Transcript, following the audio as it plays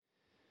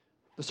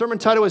The sermon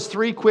title is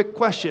Three Quick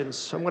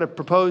Questions. I'm going to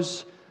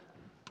propose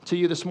to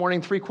you this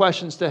morning 3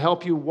 questions to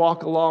help you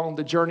walk along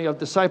the journey of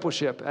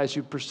discipleship as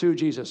you pursue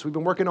Jesus. We've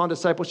been working on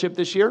discipleship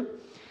this year,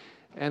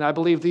 and I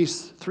believe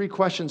these 3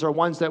 questions are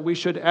ones that we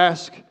should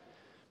ask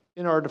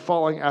in our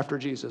following after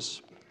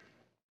Jesus.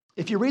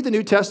 If you read the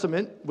New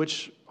Testament,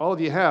 which all of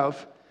you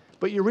have,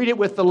 but you read it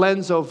with the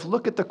lens of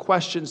look at the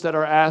questions that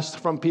are asked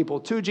from people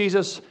to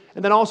Jesus,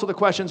 and then also the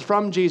questions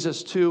from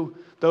Jesus to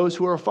those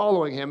who are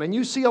following him. And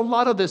you see a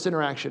lot of this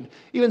interaction.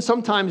 Even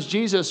sometimes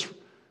Jesus,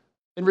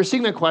 in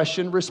receiving a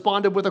question,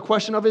 responded with a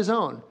question of his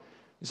own.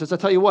 He says, I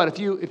tell you what,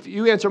 if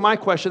you answer my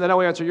question, then I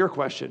will answer your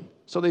question.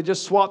 So they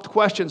just swapped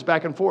questions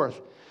back and forth.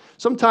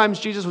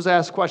 Sometimes Jesus was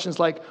asked questions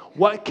like,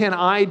 what can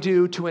I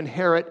do to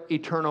inherit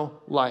eternal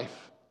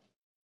life?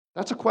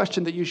 That's a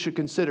question that you should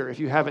consider if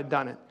you haven't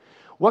done it.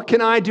 What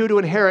can I do to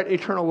inherit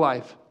eternal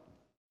life?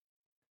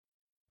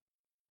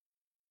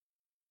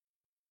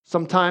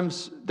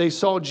 Sometimes they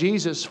saw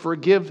Jesus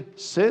forgive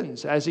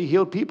sins as he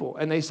healed people,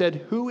 and they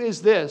said, who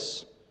is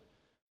this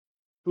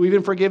who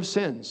even forgives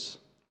sins?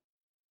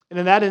 And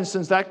in that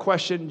instance, that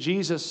question,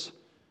 Jesus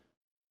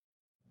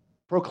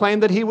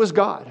proclaimed that he was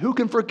God. Who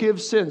can forgive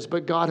sins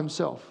but God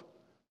himself?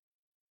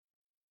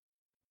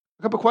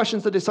 A couple of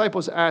questions the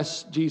disciples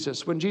asked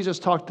Jesus. When Jesus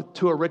talked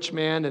to a rich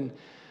man and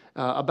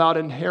about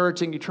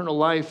inheriting eternal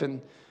life,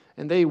 and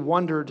they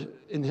wondered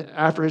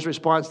after his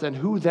response then,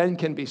 who then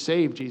can be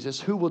saved, Jesus?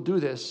 Who will do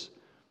this?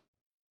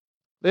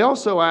 They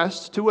also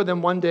asked, 2 of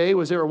them one day,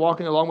 as they were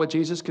walking along with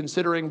Jesus,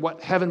 considering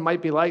what heaven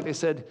might be like, they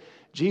said,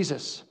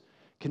 Jesus,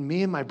 can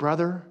me and my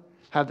brother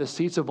have the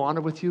seats of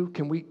honor with you?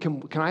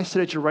 Can I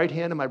sit at your right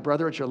hand and my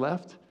brother at your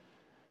left?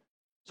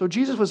 So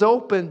Jesus was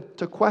open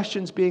to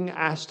questions being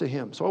asked to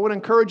him. So I want to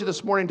encourage you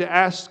this morning to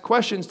ask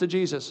questions to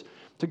Jesus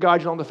to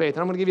guide you along the faith.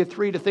 And I'm going to give you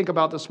 3 to think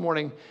about this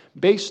morning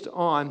based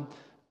on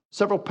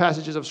several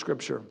passages of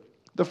Scripture.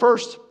 The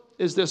first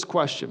is this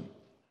question.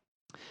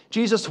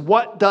 Jesus,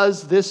 what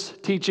does this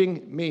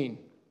teaching mean?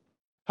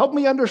 Help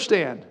me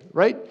understand,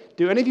 right?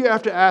 Do any of you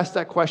have to ask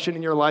that question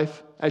in your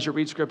life as you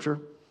read Scripture?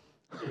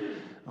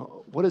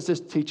 What does this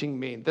teaching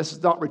mean? This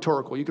is not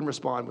rhetorical. You can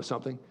respond with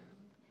something.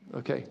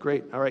 Okay,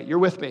 great. All right, you're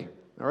with me.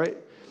 All right.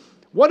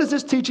 What does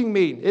this teaching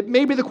mean? It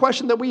may be the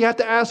question that we have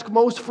to ask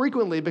most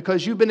frequently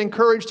because you've been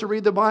encouraged to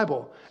read the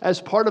Bible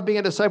as part of being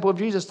a disciple of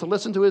Jesus, to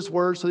listen to his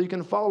word so you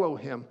can follow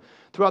him.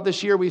 Throughout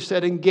this year, we've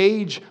said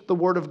engage the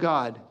word of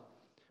God.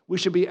 We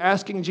should be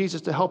asking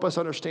Jesus to help us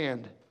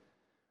understand.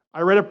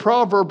 I read a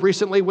proverb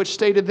recently which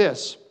stated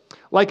this: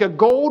 like a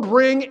gold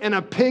ring in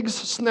a pig's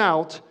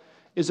snout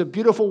is a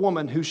beautiful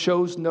woman who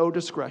shows no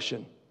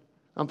discretion.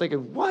 I'm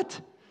thinking, what?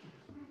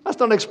 That's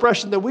not an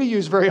expression that we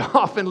use very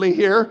oftenly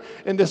here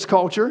in this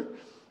culture.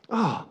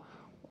 Oh,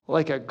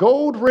 like a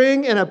gold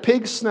ring in a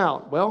pig's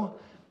snout. Well,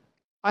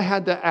 I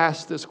had to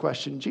ask this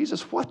question.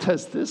 Jesus, what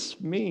does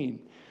this mean?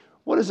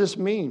 What does this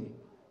mean?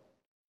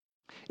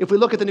 If we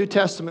look at the New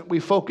Testament, we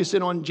focus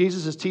in on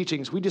Jesus'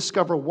 teachings. We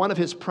discover one of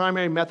his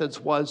primary methods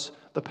was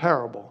the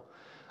parable.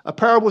 A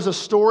parable is a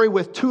story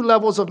with 2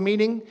 levels of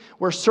meaning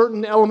where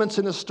certain elements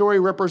in the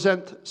story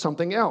represent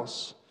something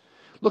else.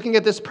 Looking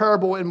at this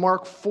parable in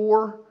Mark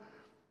 4,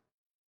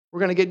 we're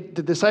going to get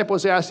the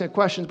disciples asking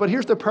questions, but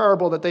here's the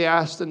parable that they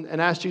asked and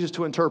asked Jesus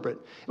to interpret.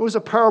 It was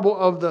a parable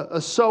of the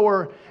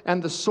sower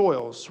and the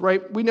soils,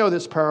 right? We know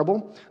this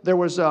parable. There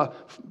was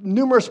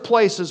numerous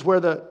places where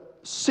the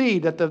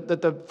seed that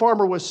the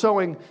farmer was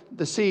sowing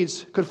the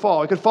seeds could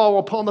fall. It could fall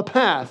upon the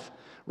path,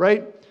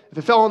 right? If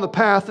it fell on the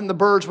path, then the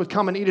birds would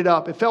come and eat it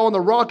up. It fell on the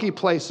rocky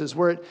places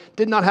where it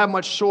did not have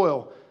much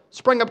soil.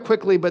 Sprang up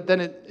quickly, but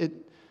then it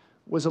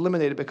was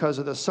eliminated because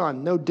of the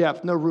sun. No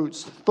depth, no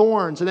roots,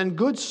 thorns, and then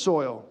good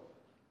soil.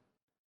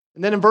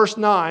 And then in verse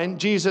 9,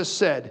 Jesus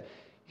said,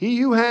 he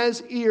who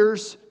has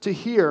ears to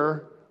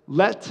hear,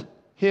 let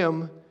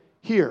him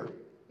hear.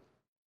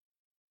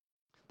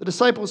 The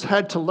disciples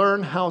had to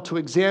learn how to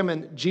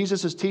examine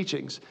Jesus'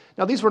 teachings.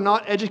 Now, these were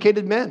not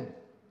educated men.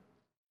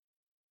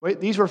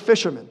 Right? These were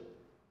fishermen.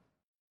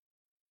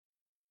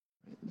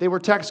 They were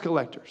tax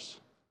collectors.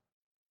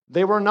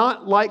 They were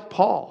not like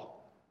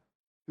Paul,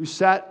 who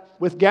sat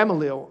with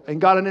Gamaliel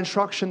and got an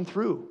instruction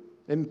through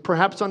and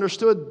perhaps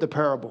understood the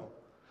parable.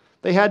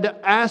 They had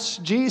to ask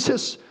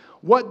Jesus,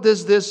 what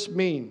does this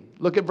mean?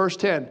 Look at verse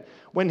 10.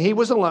 When he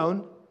was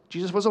alone,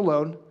 Jesus was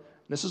alone.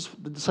 This is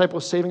the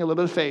disciples saving a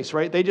little bit of face,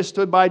 right? They just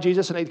stood by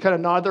Jesus and they kind of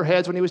nodded their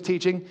heads when he was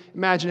teaching.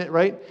 Imagine it,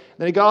 right?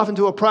 Then he got off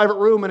into a private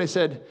room and they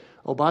said,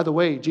 oh, by the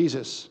way,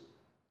 Jesus,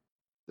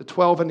 the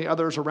 12 and the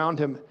others around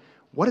him,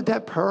 what did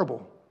that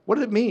parable, what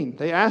did it mean?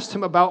 They asked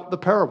him about the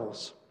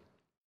parables.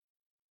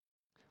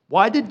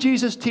 Why did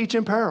Jesus teach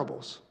in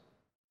parables?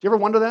 Do you ever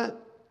wonder that?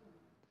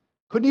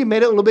 Couldn't he have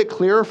made it a little bit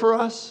clearer for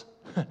us?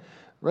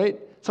 Right?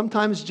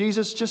 Sometimes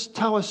Jesus, just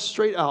tell us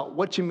straight out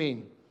what you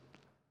mean.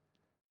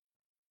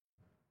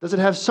 Does it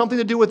have something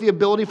to do with the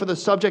ability for the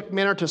subject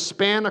matter to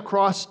span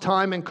across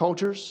time and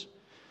cultures?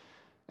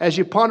 As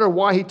you ponder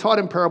why he taught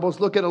in parables,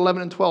 look at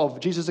 11 and 12.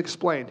 Jesus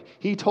explained.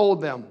 He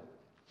told them,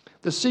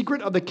 The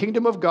secret of the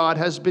kingdom of God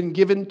has been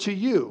given to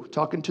you,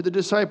 talking to the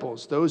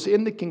disciples, those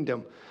in the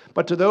kingdom.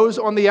 But to those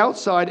on the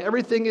outside,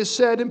 everything is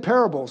said in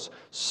parables,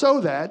 so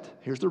that,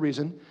 here's the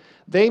reason,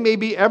 they may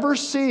be ever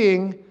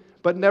seeing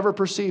but never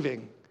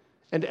perceiving,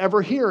 and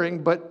ever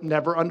hearing but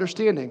never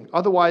understanding.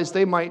 Otherwise,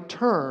 they might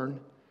turn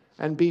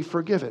and be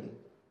forgiven.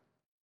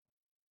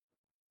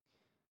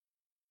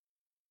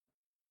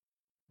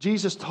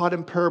 Jesus taught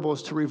in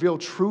parables to reveal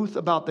truth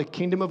about the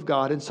kingdom of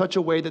God in such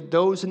a way that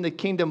those in the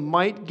kingdom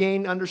might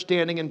gain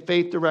understanding and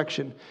faith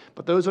direction,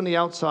 but those on the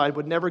outside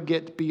would never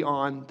get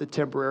beyond the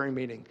temporary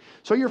meaning.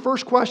 So your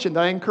first question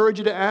that I encourage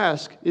you to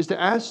ask is to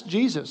ask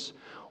Jesus,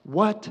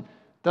 what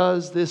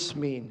does this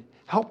mean?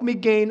 Help me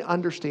gain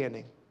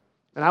understanding.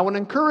 And I want to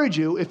encourage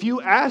you, if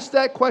you ask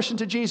that question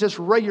to Jesus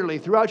regularly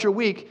throughout your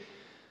week,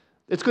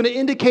 it's going to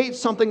indicate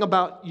something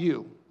about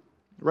you,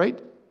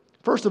 right?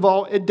 First of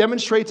all, it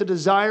demonstrates a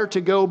desire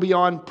to go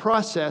beyond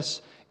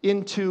process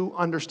into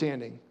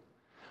understanding.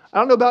 I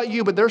don't know about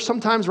you, but there's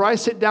sometimes where I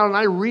sit down and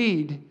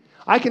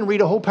I can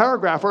read a whole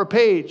paragraph or a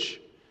page,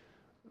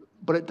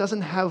 but it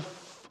doesn't have,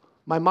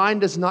 my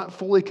mind is not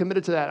fully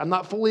committed to that. I'm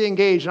not fully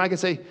engaged, and I can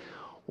say,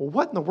 well,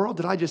 what in the world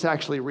did I just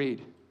actually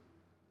read?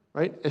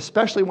 Right?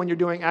 Especially when you're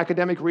doing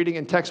academic reading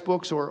in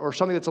textbooks or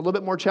something that's a little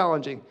bit more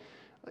challenging.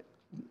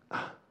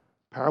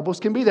 Parables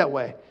can be that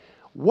way.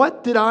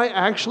 What did I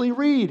actually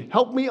read?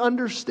 Help me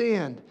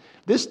understand.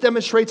 This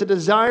demonstrates a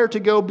desire to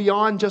go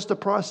beyond just a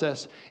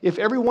process. If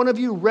every one of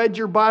you read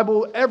your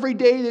Bible every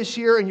day this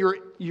year and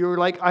you're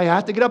like, I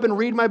have to get up and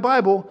read my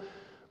Bible,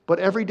 but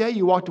every day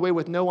you walked away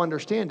with no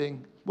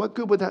understanding, what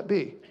good would that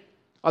be?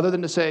 Other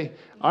than to say,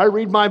 I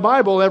read my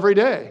Bible every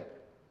day.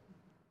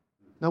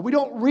 Now, we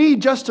don't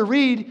read just to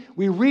read.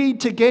 We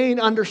read to gain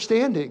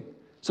understanding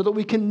so that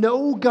we can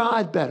know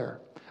God better.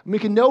 And we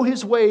can know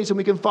His ways and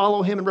we can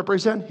follow Him and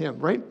represent Him,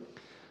 right?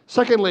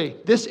 Secondly,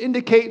 this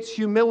indicates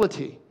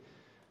humility.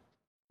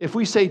 If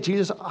we say,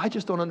 Jesus, I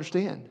just don't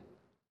understand.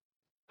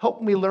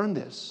 Help me learn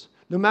this.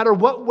 No matter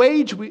what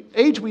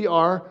age we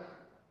are,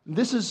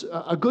 this is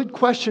a good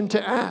question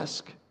to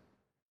ask.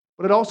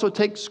 But it also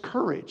takes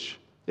courage.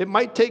 It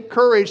might take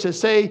courage to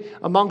say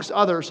amongst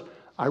others,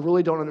 I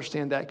really don't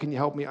understand that. Can you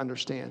help me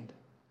understand?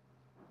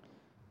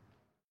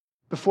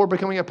 Before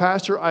becoming a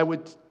pastor, I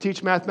would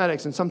teach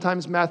mathematics, and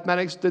sometimes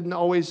mathematics didn't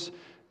always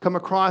come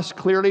across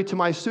clearly to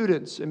my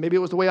students, and maybe it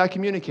was the way I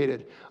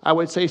communicated. I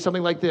would say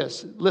something like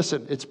this.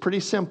 Listen, it's pretty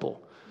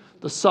simple.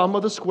 The sum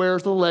of the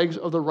squares of the legs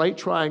of the right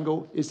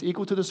triangle is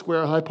equal to the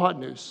square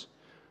hypotenuse.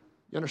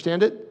 You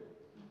understand it?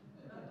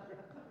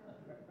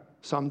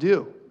 Some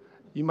do.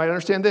 You might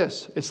understand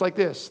this. It's like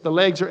this. The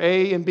legs are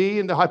A and B,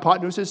 and the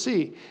hypotenuse is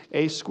C.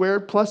 A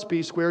squared plus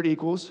B squared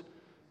equals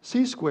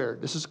C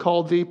squared. This is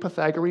called the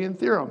Pythagorean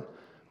theorem,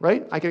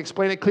 right? I can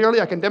explain it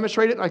clearly. I can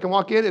demonstrate it. I can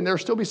walk in, and there'll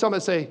still be some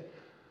that say,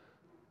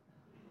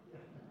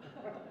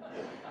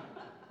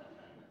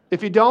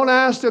 if you don't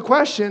ask the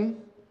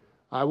question,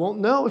 I won't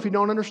know if you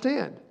don't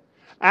understand.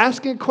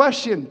 Asking a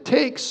question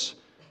takes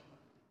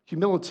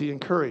humility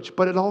and courage,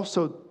 but it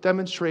also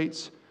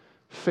demonstrates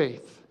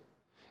faith.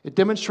 It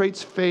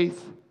demonstrates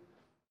faith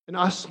in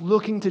us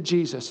looking to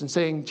Jesus and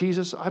saying,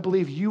 Jesus, I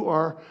believe you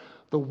are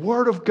the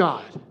Word of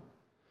God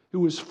who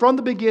was from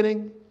the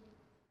beginning,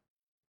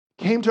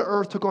 came to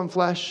earth, took on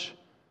flesh.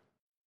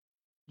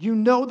 You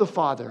know the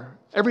Father.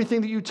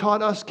 Everything that you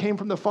taught us came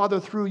from the Father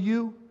through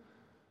you.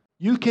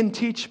 You can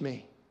teach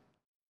me.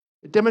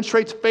 It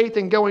demonstrates faith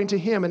in going to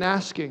Him and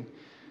asking.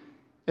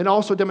 And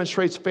also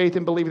demonstrates faith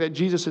in believing that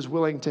Jesus is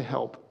willing to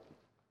help.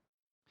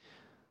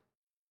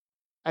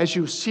 As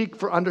you seek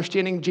for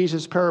understanding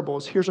Jesus'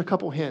 parables, here's a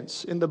couple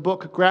hints. In the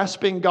book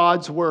Grasping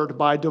God's Word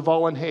by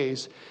Duvall and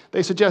Hayes,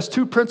 they suggest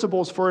two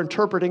principles for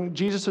interpreting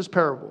Jesus'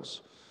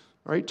 parables.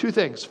 All right, two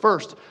things.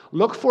 First,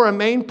 look for a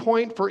main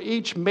point for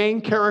each main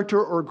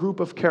character or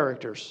group of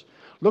characters.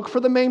 Look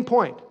for the main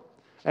point.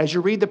 As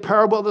you read the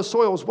parable of the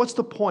soils, what's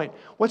the point?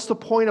 What's the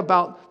point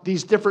about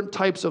these different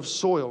types of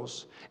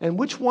soils? And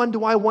which one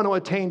do I want to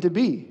attain to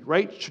be,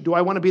 right? Do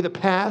I want to be the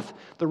path,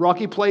 the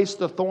rocky place,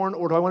 the thorn,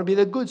 or do I want to be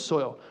the good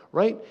soil,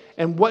 right?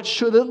 And what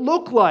should it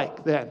look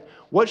like then?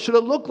 What should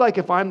it look like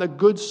if I'm the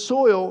good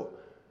soil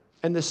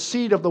and the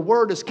seed of the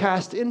word is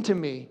cast into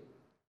me?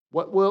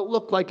 What will it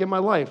look like in my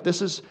life?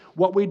 This is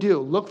what we do.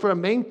 Look for a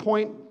main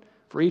point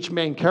for each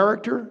main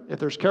character, if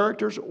there's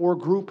characters, or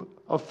group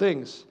of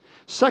things.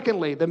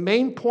 Secondly, the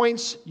main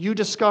points you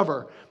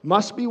discover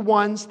must be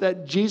ones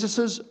that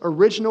Jesus'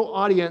 original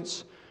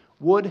audience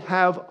would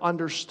have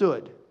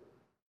understood.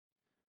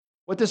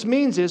 What this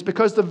means is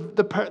because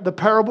the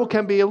parable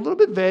can be a little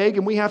bit vague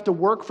and we have to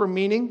work for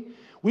meaning,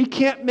 we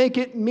can't make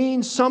it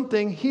mean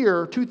something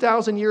here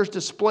 2,000 years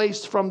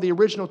displaced from the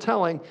original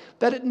telling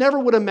that it never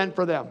would have meant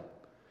for them.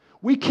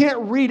 We can't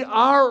read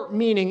our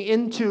meaning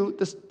into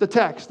the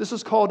text. This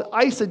is called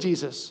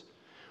eisegesis.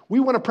 We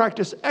want to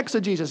practice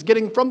exegesis,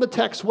 getting from the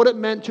text what it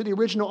meant to the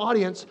original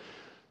audience,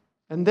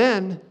 and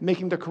then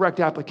making the correct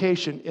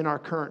application in our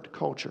current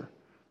culture.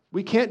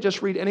 We can't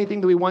just read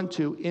anything that we want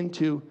to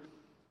into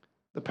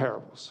the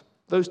parables.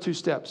 Those two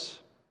steps,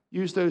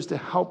 use those to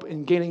help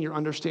in gaining your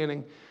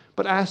understanding.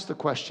 But ask the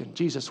question,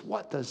 Jesus,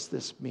 what does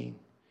this mean?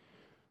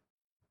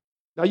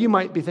 Now you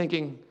might be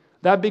thinking,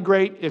 that'd be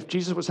great if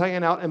Jesus was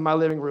hanging out in my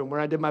living room where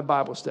I did my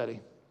Bible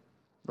study,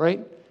 right?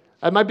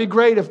 It might be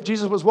great if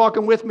Jesus was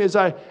walking with me as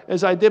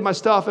I did my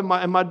stuff in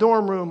my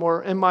dorm room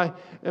or in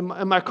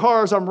my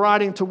car as I'm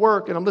riding to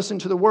work and I'm listening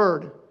to the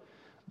Word.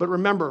 But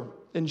remember,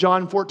 in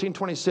John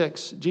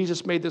 14:26,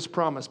 Jesus made this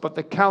promise, but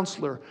the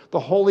Counselor, the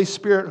Holy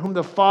Spirit, whom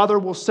the Father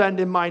will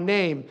send in my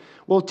name,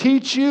 will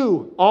teach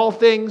you all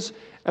things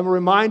and will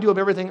remind you of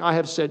everything I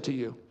have said to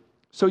you.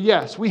 So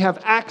yes, we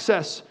have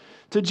access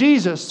to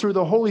Jesus through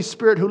the Holy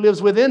Spirit who lives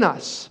within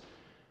us.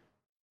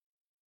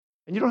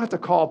 And you don't have to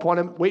call upon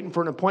Him waiting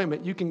for an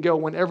appointment. You can go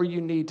whenever you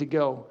need to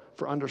go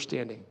for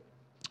understanding.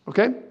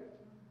 Okay?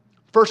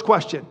 First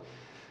question.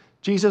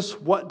 Jesus,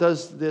 what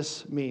does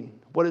this mean?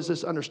 What is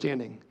this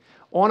understanding?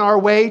 On our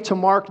way to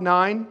Mark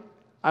 9,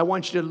 I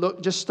want you to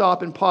just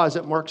stop and pause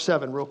at Mark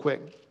 7 real quick.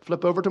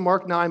 Flip over to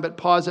Mark 9, but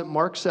pause at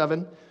Mark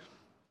 7,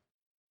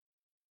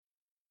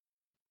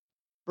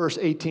 verse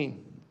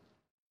 18.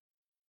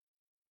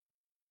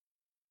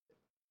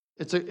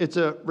 It's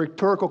a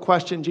rhetorical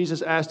question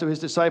Jesus asked to His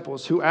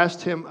disciples, who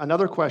asked Him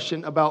another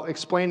question about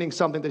explaining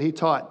something that He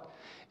taught.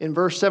 In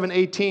verse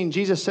 7:18,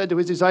 Jesus said to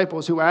His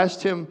disciples who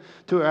asked Him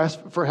to ask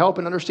for help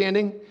and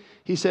understanding,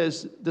 He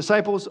says,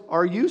 disciples,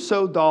 are you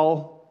so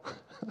dull?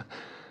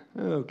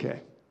 Okay.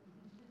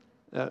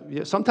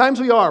 Yeah, sometimes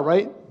we are,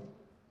 right?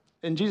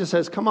 And Jesus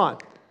says, come on,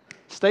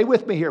 stay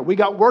with me here. We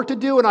got work to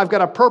do, and I've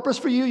got a purpose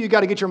for you. You got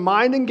to get your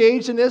mind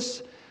engaged in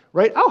this,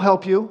 right? I'll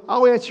help you.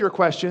 I'll answer your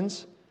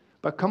questions.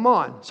 But come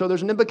on. So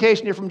there's an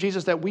implication here from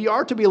Jesus that we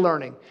are to be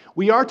learning.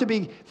 We are to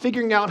be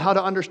figuring out how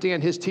to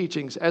understand His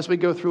teachings as we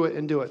go through it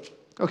and do it.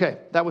 Okay,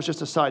 that was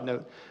just a side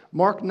note.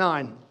 Mark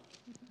 9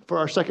 for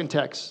our second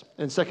text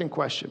and second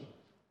question.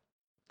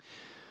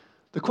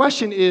 The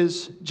question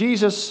is,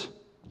 Jesus,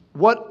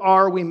 what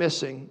are we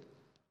missing?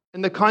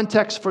 And the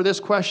context for this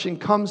question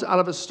comes out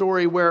of a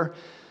story where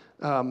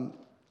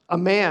a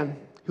man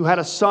who had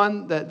a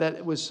son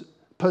that was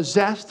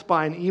possessed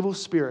by an evil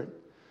spirit.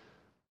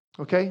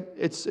 Okay,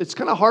 it's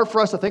kind of hard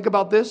for us to think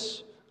about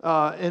this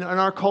in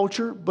our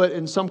culture, but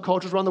in some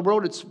cultures around the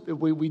world,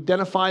 we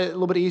identify it a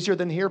little bit easier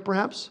than here,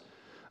 perhaps.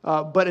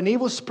 But an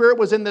evil spirit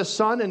was in this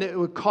son, and it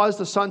would cause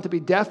the son to be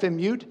deaf and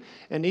mute,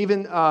 and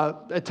even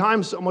at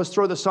times almost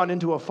throw the son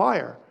into a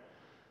fire.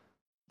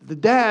 The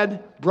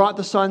dad brought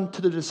the son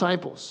to the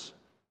disciples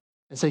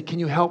and said, "Can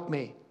you help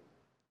me?"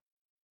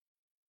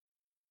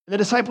 And the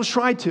disciples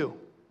tried to,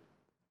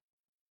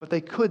 but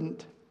they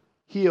couldn't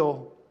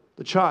heal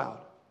the child.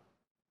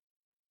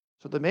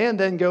 So the man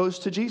then goes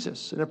to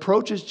Jesus and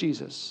approaches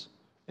Jesus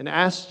and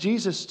asks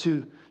Jesus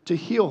to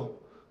heal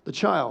the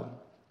child.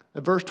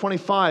 At verse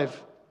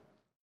 25,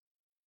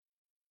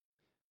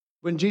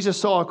 when Jesus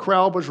saw a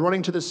crowd was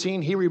running to the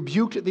scene, He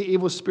rebuked the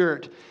evil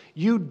spirit.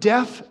 "You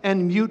deaf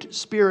and mute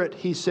spirit,"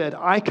 He said,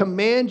 "I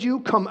command you,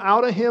 come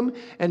out of him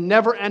and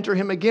never enter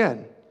him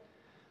again."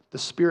 The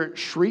spirit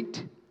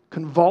shrieked,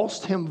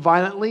 convulsed him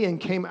violently, and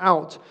came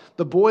out.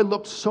 The boy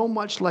looked so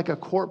much like a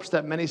corpse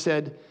that many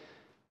said,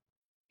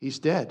 "He's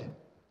dead."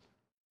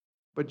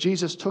 But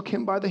Jesus took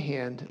him by the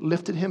hand,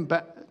 lifted him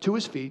back to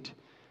his feet,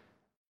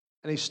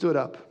 and he stood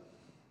up.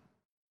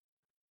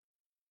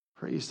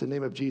 Praise the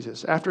name of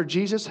Jesus. After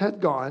Jesus had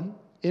gone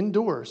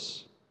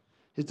indoors,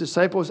 His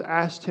disciples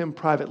asked Him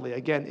privately,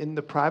 again in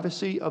the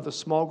privacy of the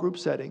small group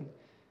setting,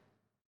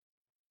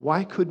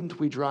 "Why couldn't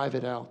we drive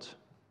it out?"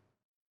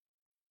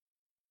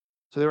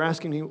 So they were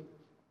asking Him,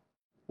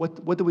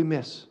 what did we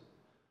miss?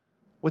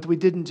 What we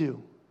didn't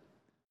do?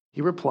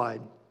 He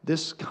replied,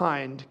 "This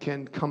kind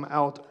can come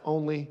out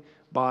only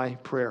by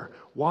prayer."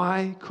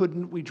 Why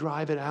couldn't we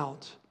drive it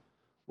out?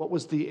 What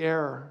was the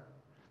error?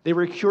 They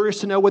were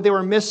curious to know what they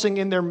were missing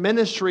in their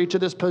ministry to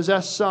this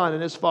possessed son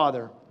and his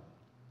father.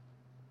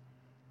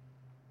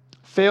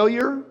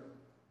 Failure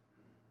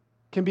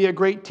can be a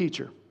great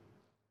teacher.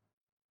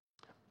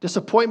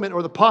 Disappointment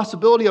or the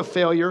possibility of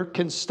failure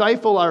can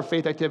stifle our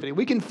faith activity.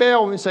 We can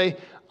fail and we say,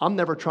 "I'm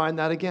never trying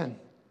that again."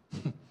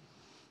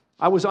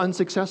 I was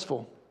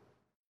unsuccessful.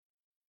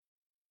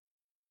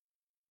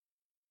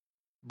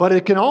 But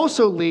it can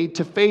also lead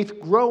to faith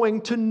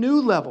growing to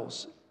new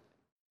levels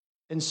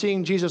and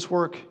seeing Jesus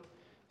work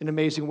in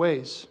amazing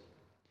ways.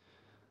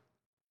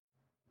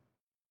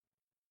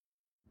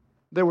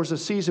 There was a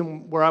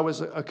season where I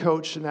was a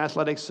coach in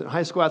athletics, in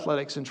high school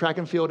athletics, and track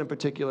and field in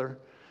particular,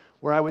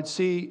 where I would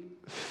see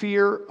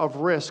fear of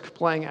risk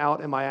playing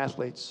out in my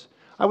athletes.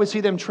 I would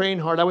see them train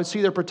hard. I would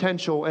see their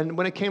potential. And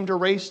when it came to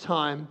race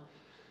time,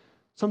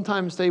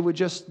 sometimes they would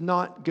just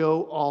not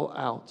go all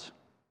out.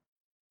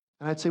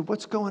 And I'd say,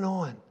 "What's going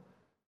on?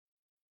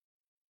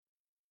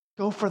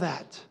 Go for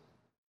that."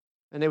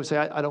 And they would say,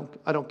 I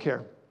don't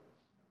care.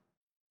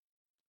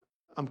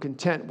 I'm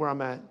content where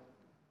I'm at.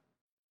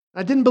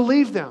 I didn't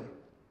believe them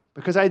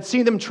because I had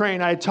seen them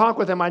train. I had talked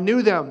with them. I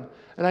knew them.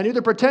 And I knew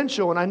their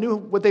potential. And I knew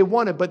what they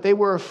wanted. But they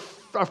were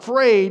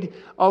afraid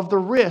of the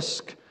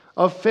risk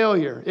of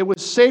failure. It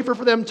was safer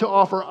for them to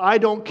offer "I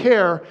don't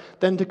care"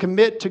 than to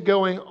commit to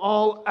going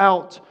all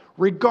out,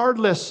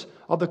 regardless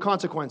of the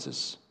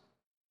consequences.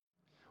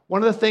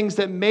 One of the things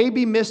that may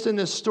be missed in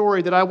this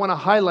story that I want to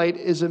highlight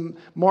is in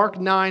Mark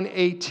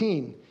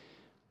 9:18,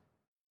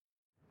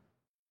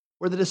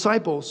 where the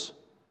disciples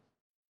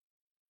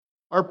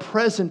are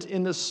present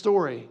in this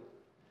story.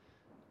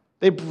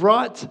 The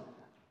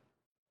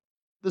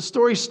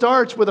story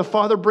starts with a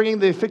father bringing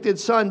the afflicted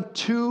son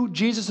to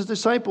Jesus'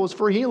 disciples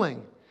for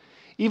healing.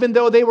 Even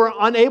though they were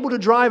unable to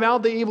drive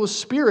out the evil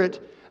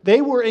spirit, they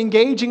were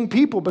engaging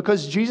people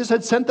because Jesus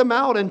had sent them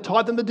out and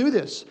taught them to do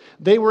this.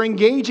 They were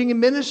engaging in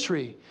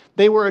ministry.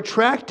 They were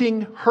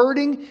attracting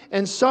hurting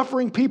and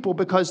suffering people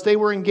because they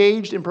were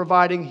engaged in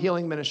providing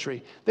healing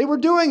ministry. They were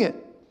doing it.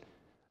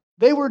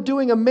 They were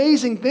doing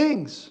amazing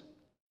things.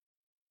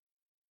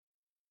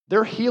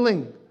 Their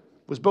healing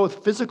was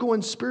both physical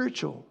and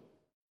spiritual.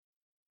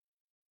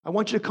 I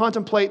want you to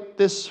contemplate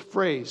this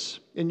phrase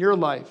in your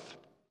life.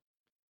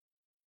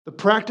 The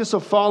practice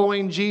of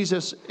following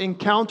Jesus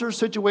encounters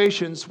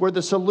situations where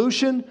the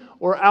solution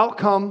or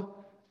outcome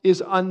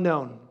is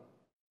unknown.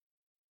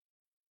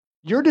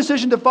 Your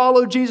decision to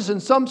follow Jesus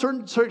in some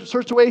certain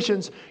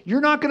situations,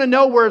 you're not going to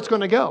know where it's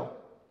going to go.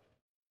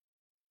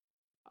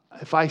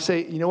 If I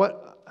say, you know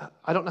what,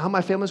 I don't know how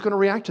my family's going to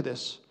react to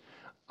this.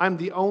 I'm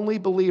the only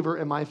believer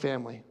in my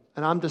family,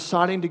 and I'm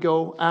deciding to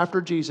go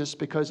after Jesus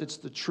because it's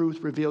the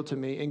truth revealed to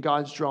me and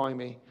God's drawing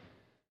me.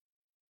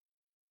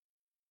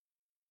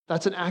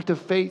 That's an act of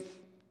faith.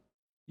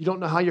 You don't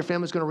know how your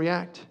family's going to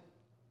react.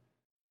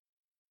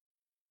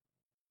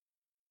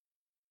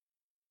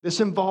 This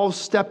involves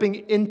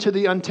stepping into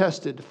the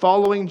untested,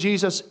 following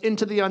Jesus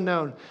into the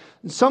unknown.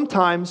 And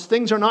sometimes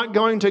things are not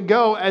going to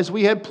go as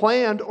we had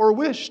planned or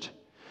wished.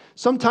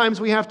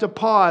 Sometimes we have to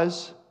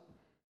pause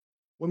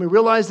when we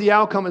realize the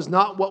outcome is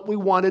not what we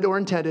wanted or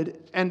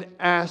intended and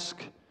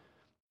ask,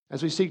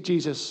 as we seek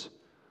Jesus,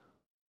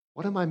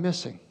 what am I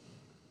missing?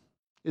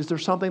 Is there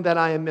something that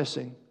I am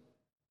missing?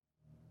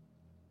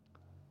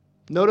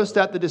 Notice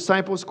that the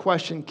disciples'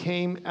 question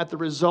came at the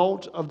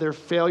result of their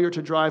failure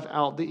to drive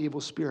out the evil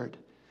spirit.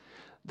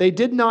 They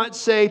did not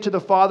say to the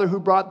father who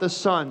brought the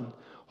son,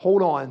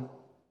 hold on,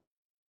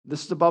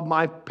 this is above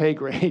my pay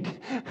grade.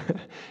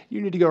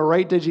 You need to go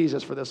right to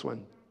Jesus for this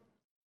one.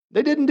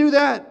 They didn't do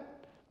that.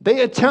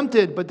 They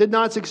attempted but did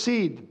not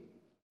succeed.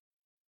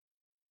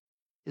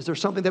 Is there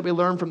something that we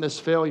learn from this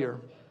failure?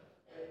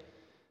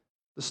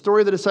 The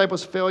story of the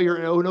disciples' failure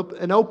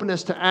and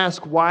openness to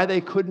ask why they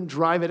couldn't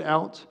drive it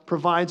out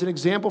provides an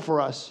example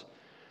for us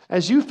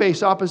as you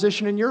face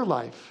opposition in your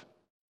life.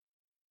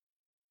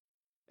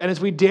 And as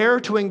we dare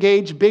to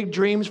engage big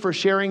dreams for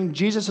sharing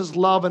Jesus'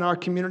 love in our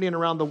community and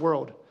around the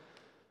world.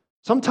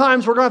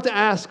 Sometimes we're going to have to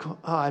ask,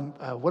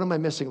 what am I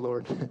missing,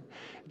 Lord?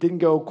 It didn't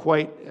go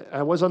quite,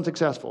 I was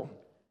unsuccessful.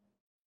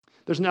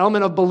 There's an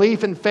element of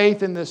belief and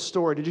faith in this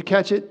story. Did you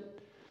catch it?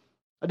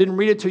 I didn't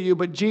read it to you,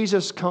 but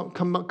Jesus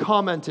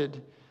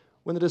commented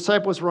when the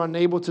disciples were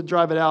unable to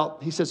drive it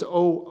out. He says,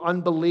 "Oh,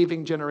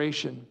 unbelieving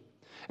generation."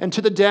 And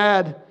to the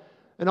dad,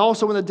 and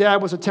also when the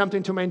dad was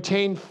attempting to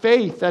maintain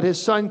faith that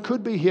his son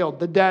could be healed,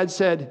 the dad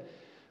said,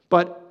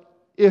 "But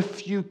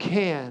if you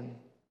can,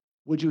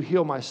 would you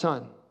heal my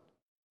son?"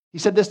 He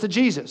said this to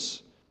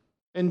Jesus.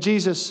 And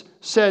Jesus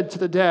said to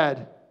the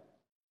dad,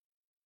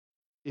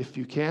 "If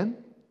you can,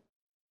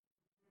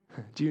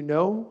 do you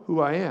know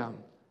who I am?"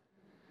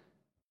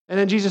 And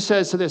then Jesus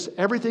says to this,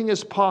 everything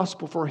is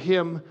possible for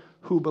him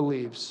who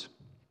believes.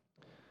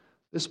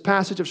 This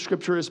passage of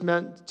Scripture is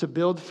meant to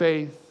build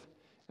faith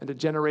and to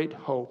generate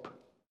hope.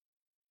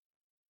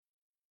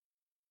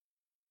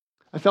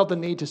 I felt the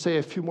need to say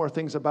a few more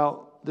things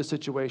about this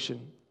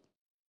situation,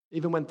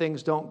 even when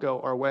things don't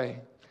go our way.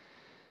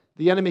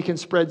 The enemy can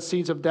spread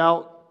seeds of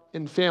doubt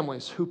in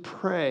families who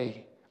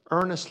pray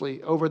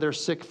earnestly over their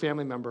sick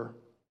family member,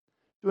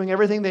 doing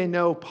everything they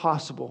know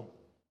possible,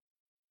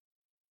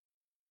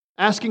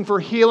 asking for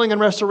healing and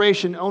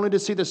restoration only to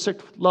see the sick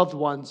loved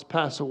ones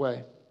pass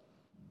away.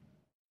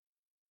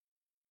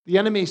 The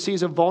enemy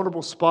sees a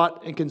vulnerable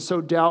spot and can sow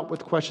doubt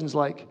with questions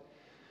like,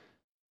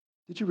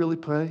 did you really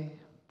pray?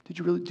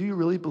 Do you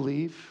really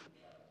believe?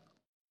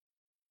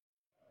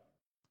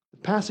 The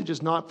passage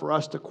is not for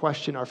us to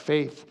question our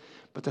faith,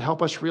 but to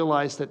help us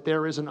realize that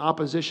there is an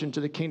opposition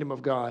to the kingdom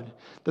of God.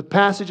 The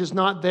passage is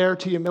not there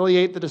to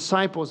humiliate the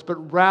disciples,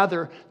 but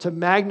rather to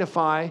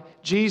magnify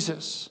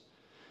Jesus.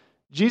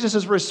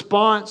 Jesus'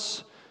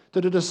 response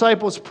to the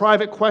disciples'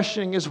 private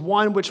questioning is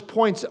one which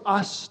points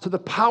us to the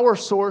power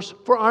source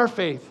for our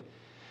faith.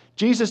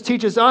 Jesus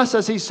teaches us,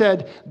 as he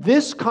said,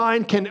 this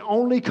kind can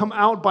only come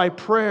out by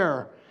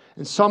prayer.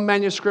 And some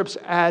manuscripts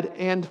add,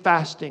 and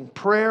fasting.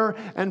 Prayer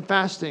and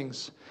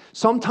fastings.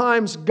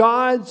 Sometimes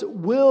God's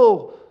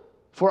will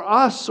for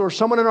us or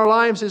someone in our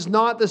lives is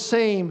not the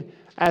same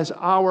as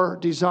our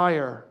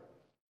desire.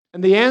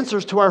 And the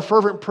answers to our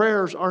fervent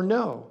prayers are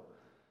no.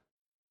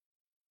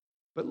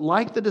 But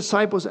like the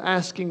disciples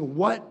asking,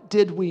 what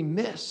did we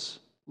miss,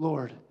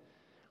 Lord?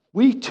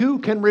 We too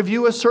can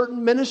review a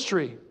certain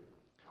ministry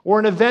or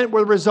an event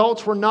where the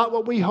results were not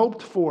what we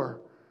hoped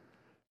for.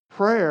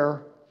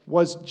 Prayer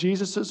was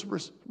Jesus'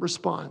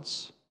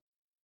 response.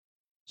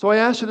 So I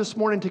ask you this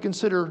morning to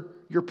consider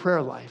your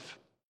prayer life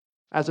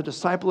as a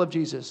disciple of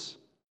Jesus.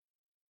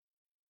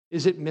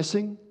 Is it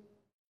missing?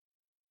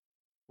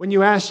 When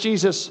you ask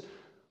Jesus,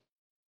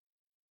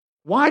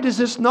 why does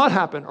this not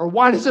happen? Or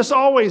why does this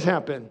always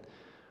happen?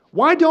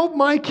 Why don't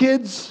my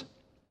kids?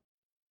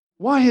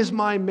 Why is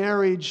my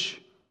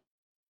marriage?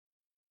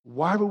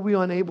 Why were we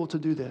unable to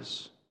do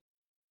this?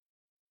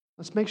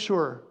 Let's make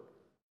sure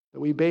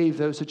that we bathe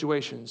those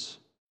situations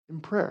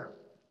in prayer.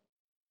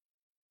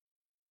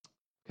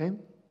 Okay?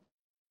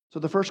 So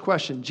the first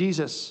question,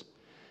 Jesus,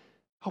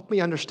 help me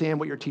understand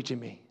what you're teaching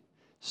me.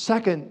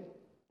 Second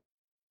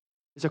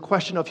is a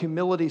question of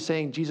humility,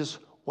 saying, Jesus,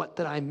 what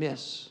did I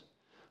miss?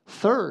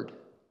 Third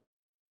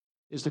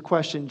is the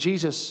question,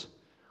 Jesus,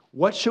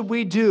 what should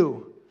we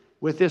do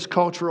with this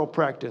cultural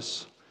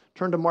practice?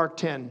 Turn to Mark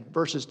 10,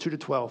 verses 2 to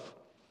 12.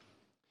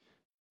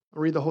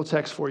 I'll read the whole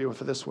text for you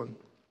for this one.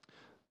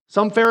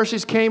 Some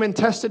Pharisees came and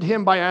tested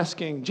him by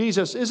asking,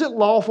 Jesus, is it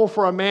lawful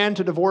for a man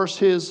to divorce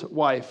his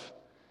wife?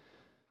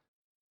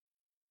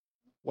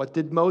 What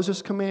did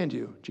Moses command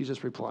you?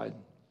 Jesus replied.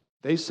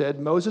 They said,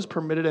 Moses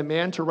permitted a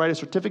man to write a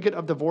certificate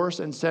of divorce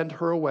and send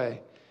her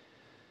away.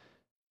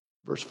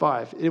 Verse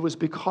 5, it was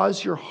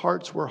because your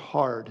hearts were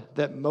hard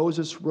that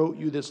Moses wrote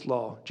you this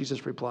law,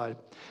 Jesus replied.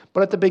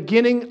 But at the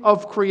beginning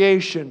of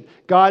creation,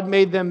 God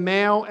made them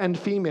male and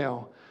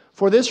female.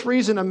 For this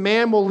reason, a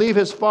man will leave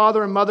his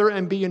father and mother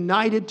and be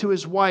united to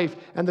his wife,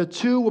 and the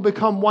two will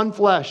become one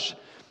flesh.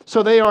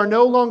 So they are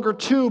no longer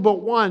two,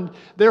 but one.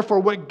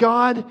 Therefore, what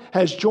God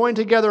has joined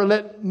together,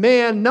 let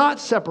man not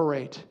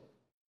separate.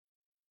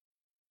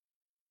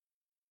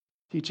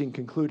 Teaching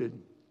concluded.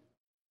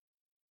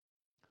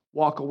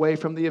 Walk away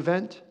from the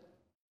event.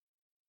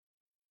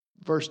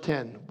 Verse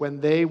 10, when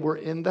they were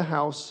in the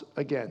house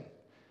again,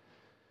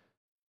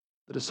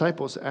 the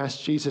disciples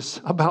asked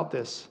Jesus about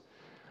this.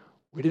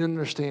 We didn't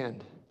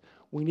understand.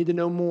 We need to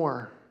know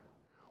more.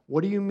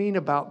 What do you mean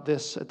about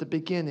this at the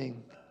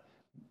beginning?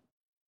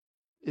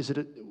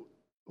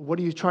 What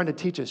are you trying to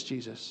teach us,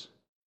 Jesus?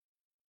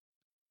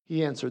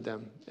 He answered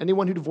them,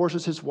 anyone who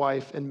divorces his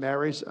wife and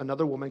marries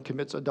another woman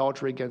commits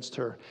adultery against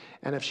her.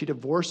 And if she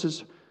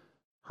divorces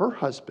her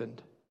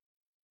husband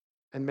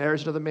and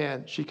marries another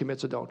man, she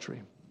commits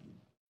adultery.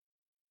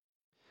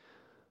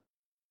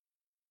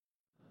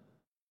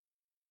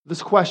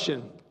 This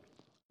question,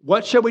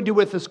 what shall we do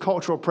with this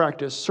cultural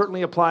practice,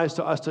 certainly applies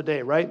to us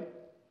today, right?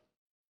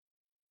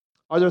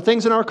 Are there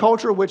things in our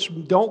culture which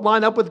don't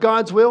line up with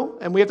God's will?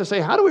 And we have to say,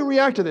 how do we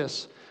react to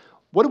this?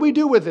 What do we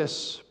do with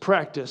this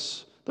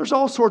practice? There's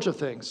all sorts of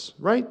things,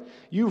 right?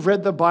 You've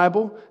read the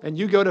Bible and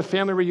you go to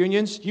family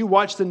reunions, you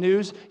watch the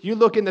news, you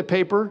look in the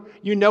paper,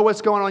 you know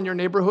what's going on in your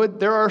neighborhood.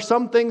 There are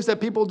some things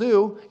that people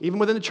do, even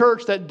within the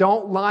church, that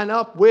don't line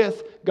up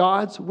with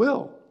God's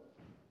will.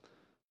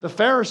 The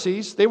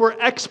Pharisees, they were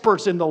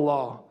experts in the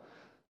law.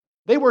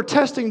 They were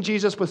testing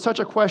Jesus with such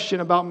a question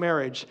about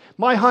marriage.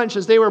 My hunch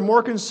is they were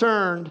more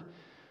concerned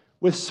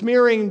with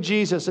smearing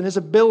Jesus and his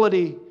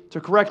ability to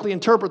correctly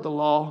interpret the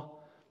law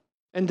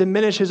and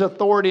diminish his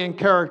authority and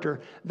character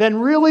than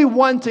really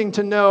wanting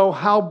to know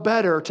how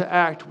better to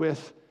act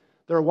with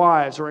their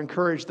wives or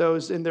encourage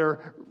those in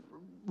their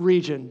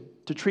region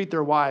to treat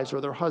their wives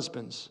or their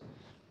husbands.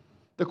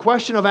 The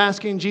question of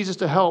asking Jesus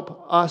to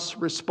help us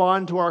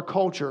respond to our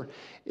culture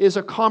is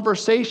a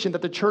conversation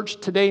that the church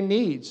today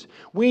needs.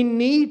 We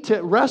need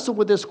to wrestle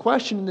with this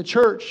question in the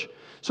church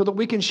so that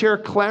we can share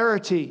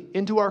clarity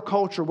into our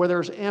culture where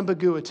there's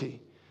ambiguity.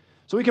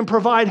 So we can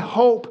provide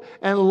hope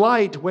and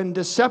light when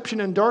deception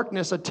and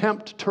darkness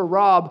attempt to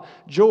rob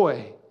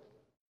joy.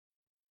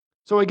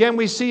 So again,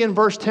 we see in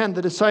verse 10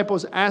 the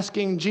disciples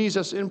asking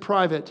Jesus in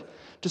private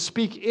to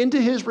speak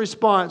into his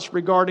response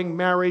regarding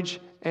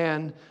marriage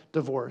and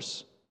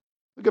divorce.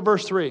 Look at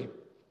verse 3.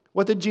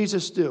 What did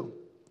Jesus do?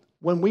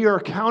 When we are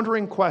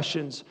countering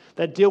questions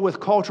that deal with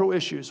cultural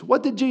issues,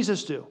 what did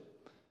Jesus do?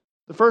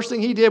 The first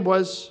thing he did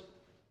was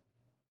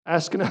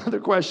ask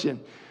another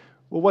question.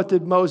 Well, what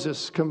did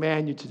Moses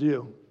command you to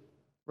do?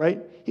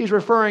 Right? He's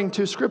referring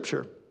to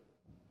Scripture.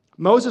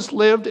 Moses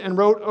lived and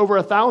wrote over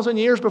 1,000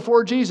 years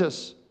before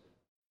Jesus. Is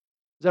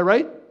that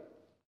right?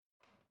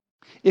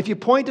 If you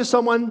point to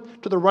someone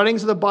to the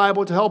writings of the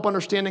Bible to help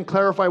understand and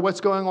clarify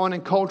what's going on in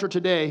culture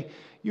today,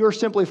 you are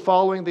simply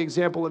following the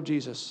example of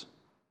Jesus.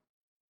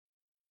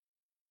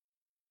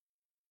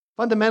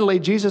 Fundamentally,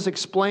 Jesus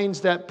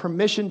explains that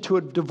permission to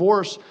a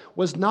divorce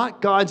was not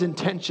God's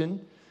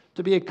intention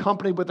to be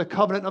accompanied with a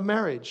covenant of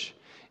marriage.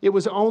 It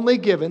was only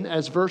given,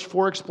 as verse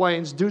 4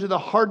 explains, due to the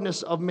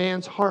hardness of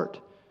man's heart.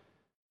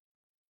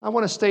 I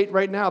want to state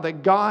right now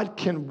that God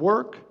can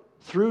work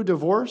through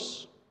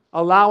divorce,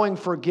 allowing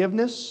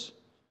forgiveness,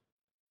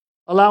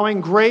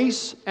 allowing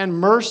grace and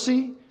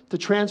mercy to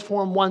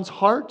transform one's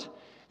heart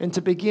and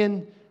to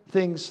begin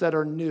things that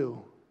are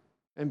new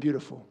and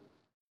beautiful.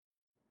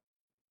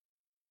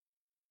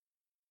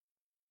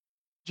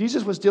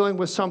 Jesus was dealing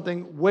with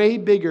something way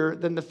bigger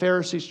than the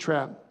Pharisees'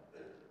 trap,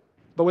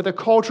 but with a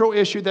cultural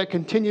issue that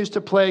continues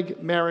to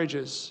plague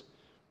marriages.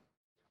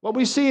 What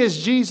we see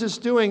is Jesus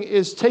doing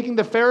is taking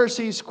the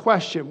Pharisees'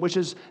 question, which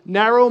is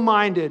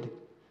narrow-minded.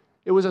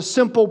 It was a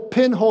simple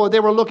pinhole they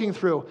were looking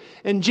through.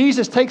 And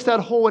Jesus takes that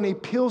hole and he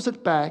peels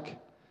it back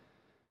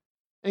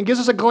and gives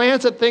us a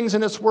glance at things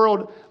in this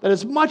world that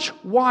is much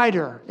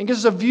wider and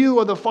gives us a view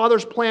of the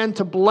Father's plan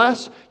to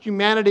bless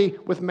humanity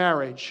with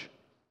marriage.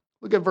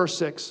 Look at verse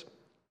 6.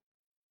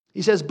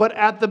 He says, "But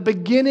at the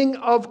beginning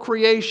of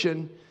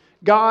creation,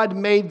 God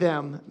made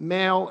them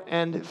male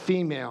and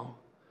female."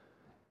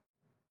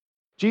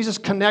 Jesus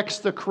connects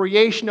the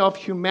creation of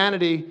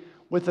humanity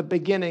with the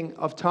beginning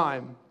of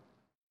time.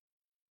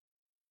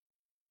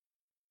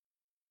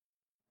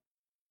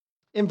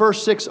 In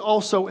verse 6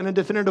 also, in a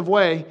definitive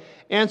way,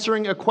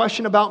 answering a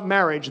question about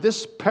marriage.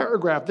 This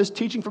paragraph, this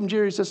teaching from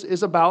Jesus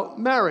is about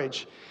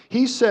marriage.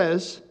 He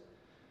says,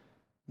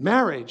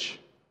 marriage.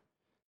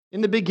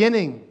 In the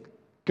beginning,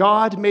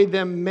 God made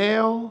them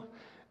male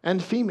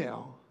and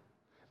female.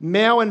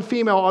 Male and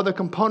female are the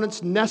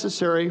components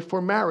necessary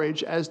for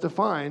marriage as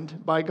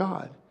defined by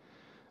God.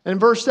 In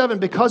verse 7,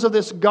 because of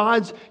this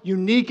God's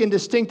unique and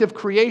distinctive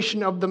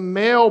creation of the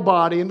male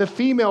body and the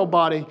female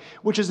body,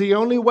 which is the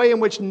only way in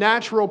which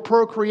natural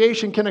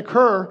procreation can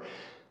occur,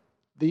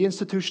 the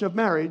institution of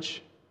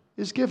marriage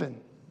is given.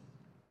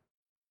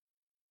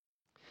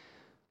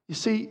 You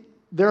see,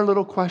 their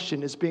little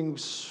question is being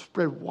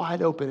spread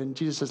wide open, and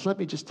Jesus says, let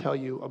me just tell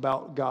you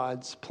about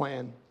God's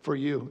plan for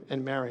you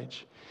in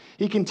marriage.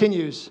 He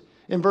continues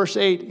in verse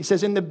 8, he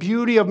says, in the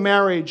beauty of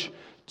marriage,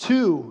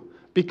 two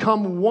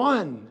become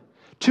one.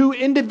 Two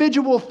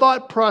individual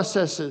thought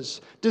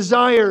processes,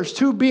 desires,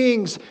 two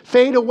beings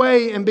fade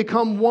away and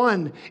become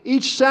one,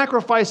 each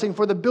sacrificing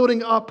for the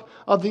building up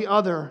of the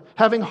other,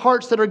 having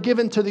hearts that are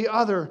given to the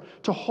other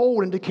to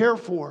hold and to care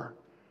for.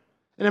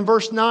 And in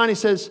verse 9, he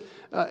says,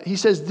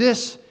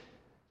 this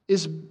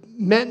is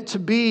meant to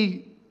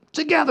be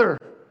together.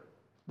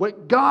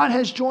 What God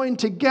has joined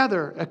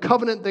together, a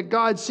covenant that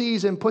God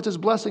sees and puts his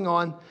blessing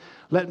on,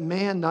 let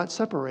man not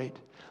separate.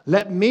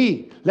 Let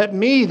me,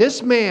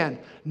 this man,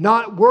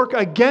 not work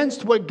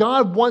against what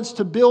God wants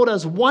to build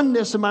as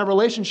oneness in my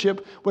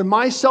relationship when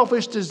my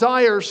selfish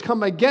desires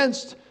come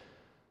against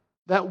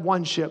that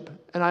oneship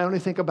and I only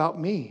think about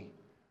me.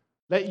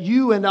 Let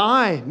you and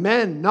I,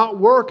 men, not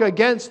work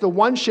against the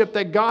oneship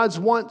that God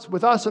wants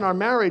with us in our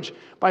marriage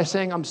by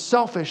saying I'm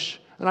selfish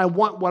and I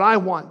want what I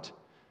want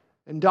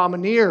and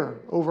domineer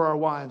over our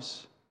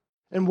wives.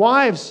 And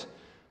wives,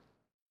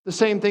 the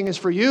same thing is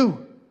for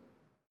you.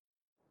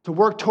 To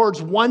work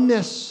towards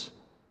oneness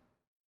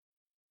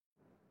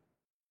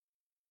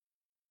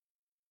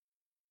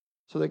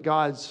so that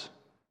God's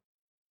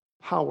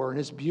power and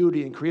his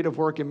beauty and creative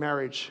work in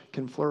marriage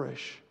can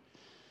flourish.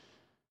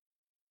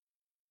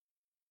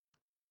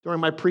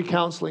 During my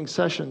pre-counseling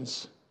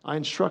sessions, I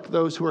instruct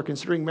those who are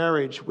considering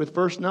marriage with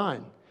verse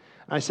 9.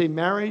 I say,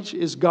 marriage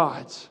is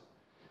God's,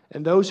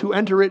 and those who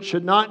enter it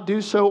should not do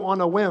so on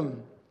a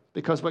whim,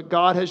 because what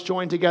God has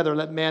joined together,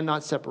 let man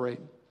not separate.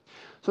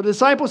 So the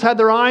disciples had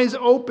their eyes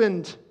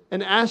opened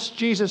and asked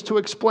Jesus to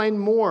explain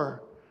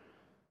more.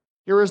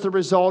 Here is the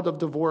result of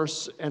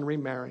divorce and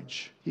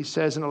remarriage. He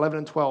says in 11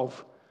 and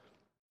 12,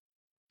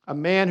 a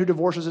man who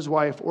divorces his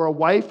wife or a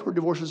wife who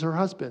divorces her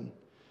husband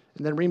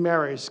and then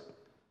remarries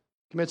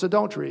commits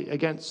adultery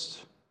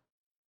against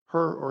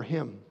her or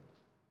him.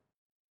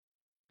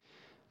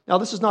 Now,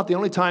 this is not the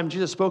only time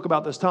Jesus spoke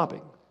about this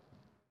topic.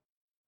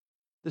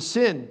 The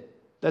sin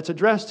that's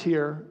addressed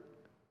here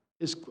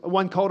is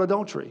one called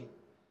adultery.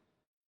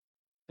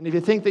 And if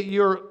you think that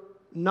you're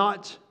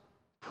not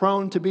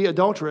prone to be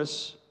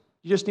adulterous,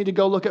 you just need to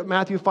go look at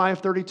Matthew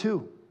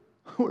 5:32,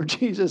 where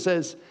Jesus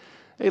says,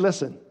 hey,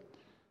 listen,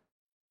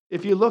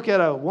 if you look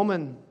at a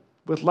woman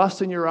with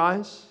lust in your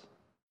eyes,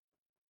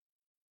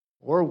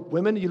 or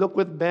women, you look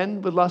with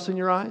men with lust in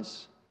your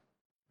eyes,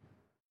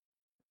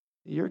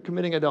 you're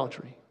committing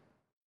adultery.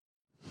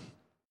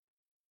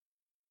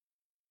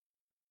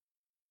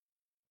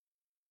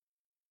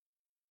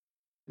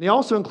 And he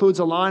also includes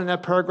a line in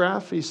that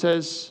paragraph. He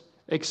says,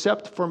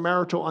 except for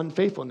marital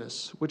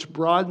unfaithfulness, which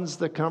broadens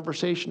the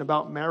conversation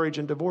about marriage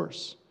and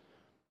divorce.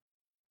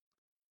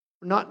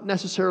 We're not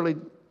necessarily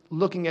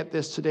looking at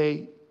this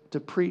today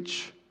to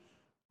preach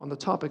on the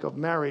topic of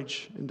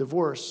marriage and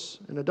divorce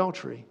and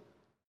adultery.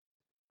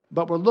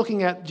 But we're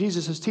looking at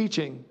Jesus'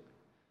 teaching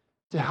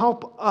to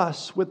help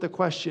us with the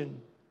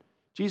question,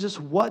 Jesus,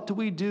 what do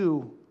we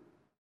do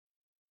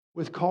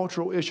with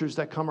cultural issues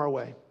that come our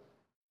way?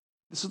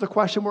 This is the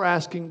question we're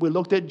asking. We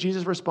looked at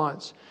Jesus'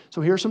 response. So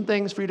here's some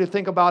things for you to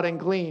think about and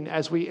glean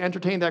as we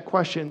entertain that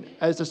question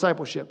as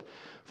discipleship.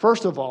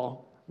 First of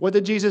all, what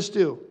did Jesus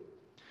do?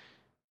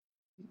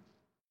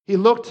 He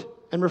looked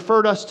and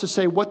referred us to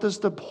say, what does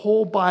the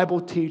whole Bible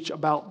teach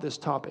about this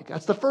topic?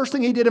 That's the first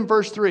thing he did in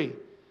verse 3.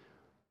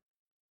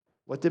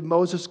 What did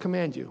Moses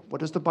command you? What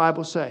does the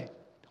Bible say?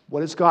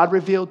 What has God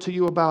revealed to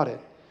you about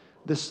it?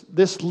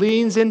 This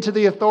leans into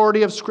the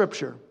authority of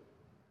Scripture.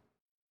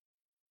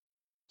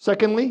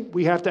 Secondly,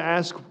 we have to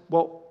ask,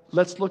 well,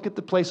 let's look at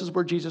the places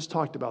where Jesus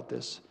talked about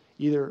this,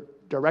 either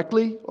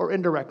directly or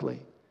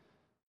indirectly,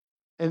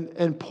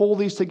 and pull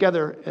these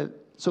together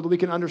so that we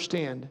can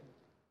understand.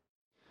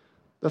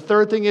 The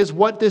third thing is,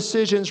 what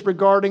decisions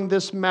regarding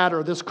this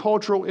matter, this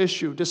cultural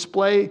issue,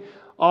 display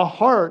a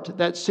heart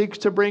that seeks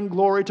to bring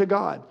glory to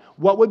God?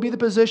 What would be the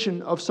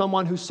position of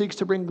someone who seeks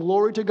to bring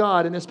glory to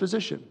God in this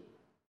position,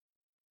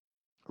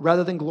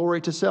 rather than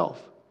glory to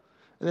self?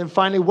 And then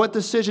finally, what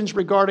decisions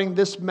regarding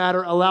this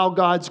matter allow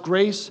God's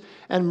grace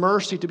and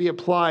mercy to be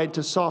applied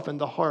to soften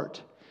the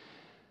heart?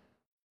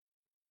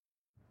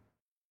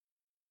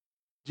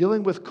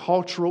 Dealing with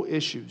cultural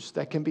issues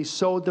that can be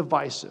so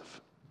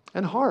divisive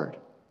and hard,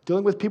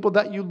 dealing with people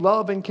that you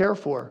love and care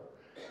for,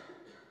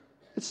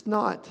 it's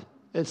not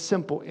a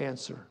simple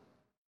answer.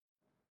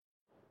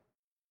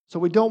 So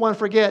we don't want to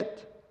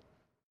forget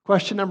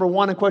question number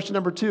 1 and question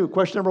number 2.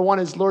 Question number 1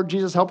 is, Lord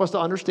Jesus, help us to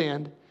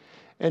understand.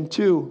 And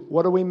 2,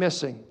 what are we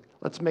missing?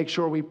 Let's make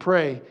sure we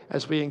pray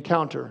as we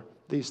encounter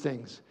these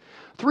things.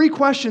 3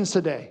 questions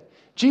today.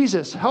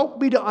 Jesus, help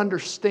me to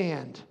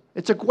understand.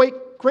 It's a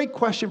great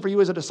question for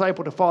you as a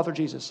disciple to follow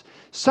Jesus.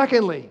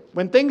 Secondly,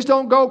 when things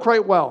don't go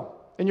quite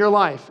well in your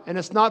life and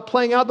it's not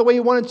playing out the way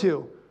you wanted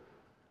to,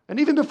 and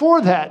even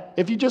before that,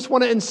 if you just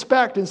want to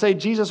inspect and say,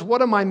 Jesus,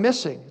 what am I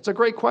missing? It's a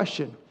great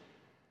question.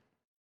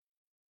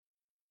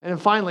 And then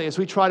finally, as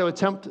we try to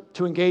attempt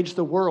to engage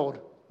the world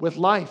with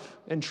life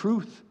and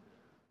truth,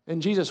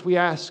 and Jesus, we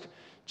ask,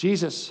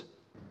 Jesus,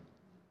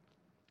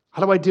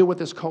 how do I deal with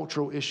this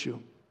cultural issue?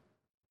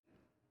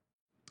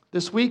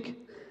 This week,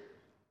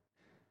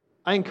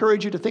 I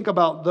encourage you to think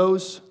about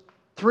those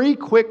 3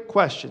 quick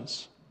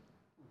questions.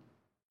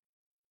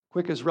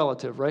 Quick is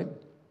relative, right?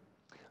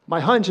 My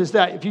hunch is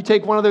that if you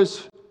take one of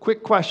those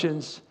quick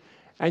questions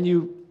and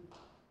you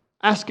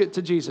ask it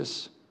to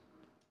Jesus,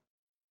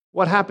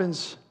 what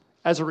happens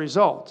as a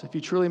result, if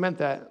you truly meant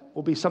that,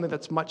 will be something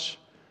that's much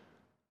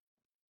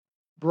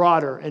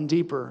broader and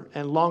deeper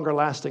and longer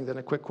lasting than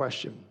a quick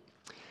question.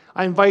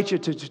 I invite you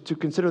to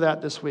consider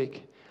that this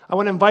week. I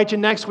want to invite you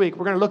next week.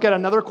 We're going to look at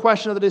another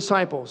question of the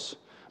disciples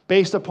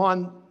based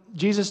upon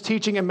Jesus'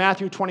 teaching in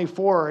Matthew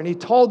 24. And he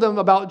told them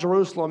about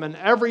Jerusalem. And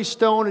every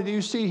stone that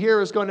you see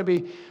here is going to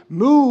be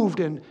moved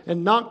and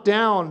knocked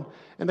down.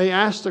 And they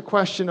asked a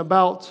question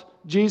about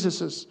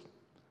Jesus'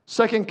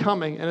 second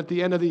coming and at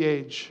the end of the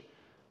age.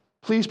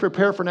 Please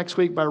prepare for next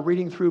week by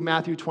reading through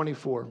Matthew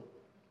 24.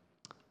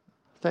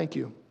 Thank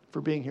you for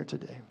being here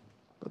today,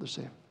 Brother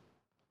Sam.